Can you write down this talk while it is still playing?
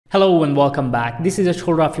Hello and welcome back. This is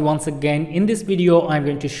Azharul Rafy once again. In this video, I'm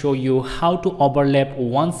going to show you how to overlap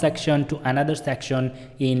one section to another section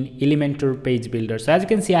in Elementor page builder. So as you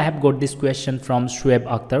can see, I have got this question from Shoaib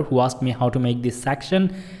Akhtar, who asked me how to make this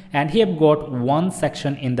section, and he have got one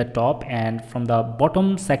section in the top, and from the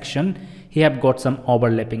bottom section he have got some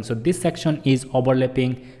overlapping. So this section is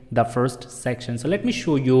overlapping the first section. So let me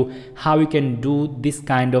show you how you can do this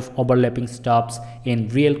kind of overlapping stuffs in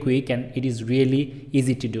real quick, and it is really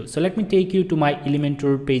easy to do. So let me take you to my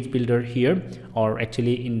Elementor page builder here, or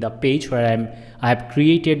actually in the page where I have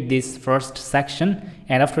created this first section,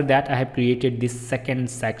 and after that I have created this second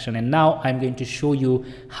section, and now I'm going to show you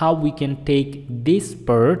how we can take this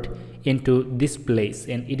part into this place,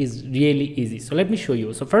 and it is really easy. So let me show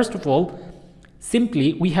you. So first of all,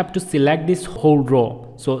 simply we have to select this whole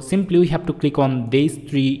row. So simply we have to click on these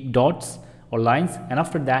three dots or lines, and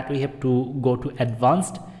after that we have to go to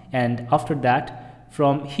advanced, and after that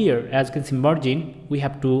from here, as you can see, margin, we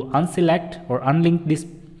have to unselect or unlink this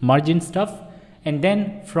margin stuff, and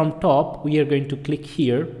then from top we are going to click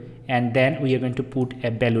here, and then we are going to put a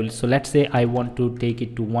value. So let's say I want to take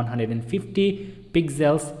it to 150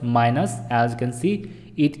 pixels minus, as you can see,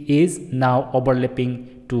 it is now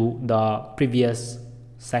overlapping to the previous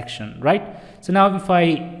section, right? So now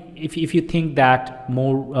if you think that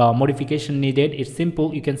more modification needed, it's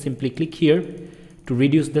simple. You can simply click here to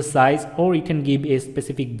reduce the size, or you can give a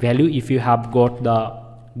specific value if you have got the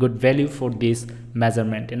good value for this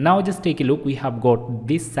measurement. And now just take a look, we have got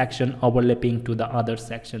this section overlapping to the other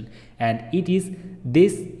section, and it is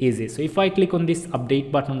this easy. So if I click on this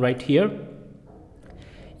update button right here,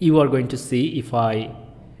 you are going to see, if I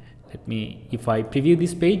preview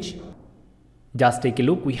this page, just take a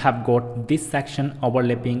look, we have got this section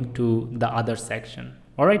overlapping to the other section.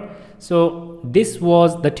 All right, so this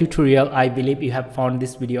was the tutorial. I believe you have found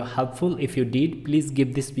this video helpful. If you did, please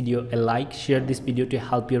give this video a like, share this video to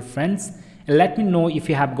help your friends, and let me know if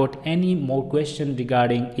you have got any more questions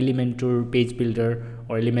regarding Elementor page builder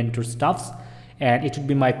or Elementor stuffs, and it would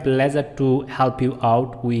be my pleasure to help you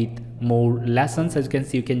out with more lessons. As you can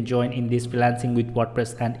see, you can join in this freelancing with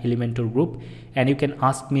WordPress and Elementor group, and you can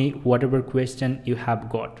ask me whatever question you have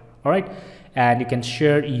got. All right, and you can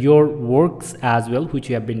share your works as well, which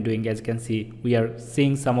you have been doing. As you can see, we are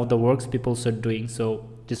seeing some of the works people are doing, so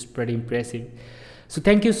just pretty impressive. So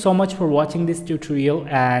thank you so much for watching this tutorial,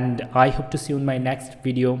 and I hope to see you in my next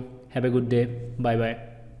video. Have a good day. Bye bye.